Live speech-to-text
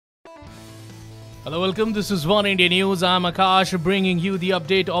Hello, welcome. This is One India News. I'm Akash bringing you the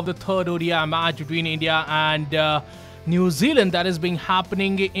update of the third ODI match between India and New Zealand that is being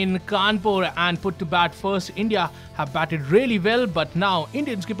happening in Kanpur. And put to bat first, India have batted really well, but now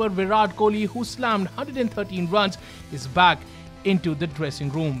Indian skipper Virat Kohli, who slammed 113 runs, is back into the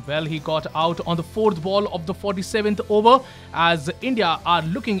dressing room. Well, he got out on the fourth ball of the 47th over as India are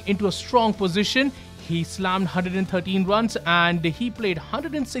looking into a strong position. He slammed 113 runs and he played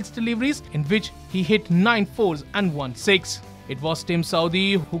 106 deliveries in which he hit 9 fours and 1 6. It was Tim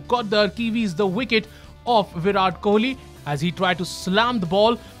Southee who got the Kiwis the wicket of Virat Kohli as he tried to slam the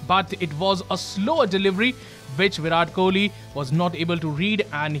ball, but it was a slower delivery which Virat Kohli was not able to read,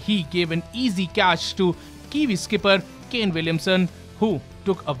 and he gave an easy catch to Kiwi skipper Kane Williamson, who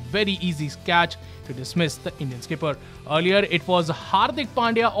took a very easy catch to dismiss the Indian skipper. Earlier, it was Hardik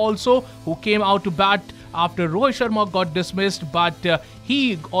Pandya also who came out to bat after Rohit Sharma got dismissed, but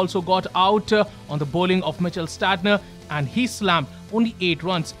he also got out on the bowling of Mitchell Starner, and he slammed only 8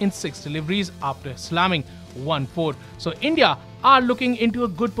 runs in 6 deliveries after slamming 1-4. So India are looking into a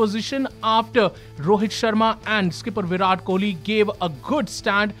good position after Rohit Sharma and skipper Virat Kohli gave a good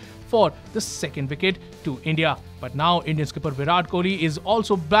stand for the second wicket to India. But now Indian skipper Virat Kohli is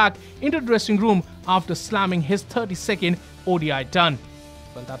also back into the dressing room after slamming his 32nd ODI ton.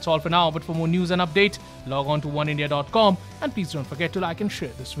 Well, that's all for now, but for more news and updates, log on to oneindia.com and please don't forget to like and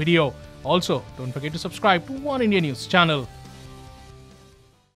share this video. Also, don't forget to subscribe to One India News channel.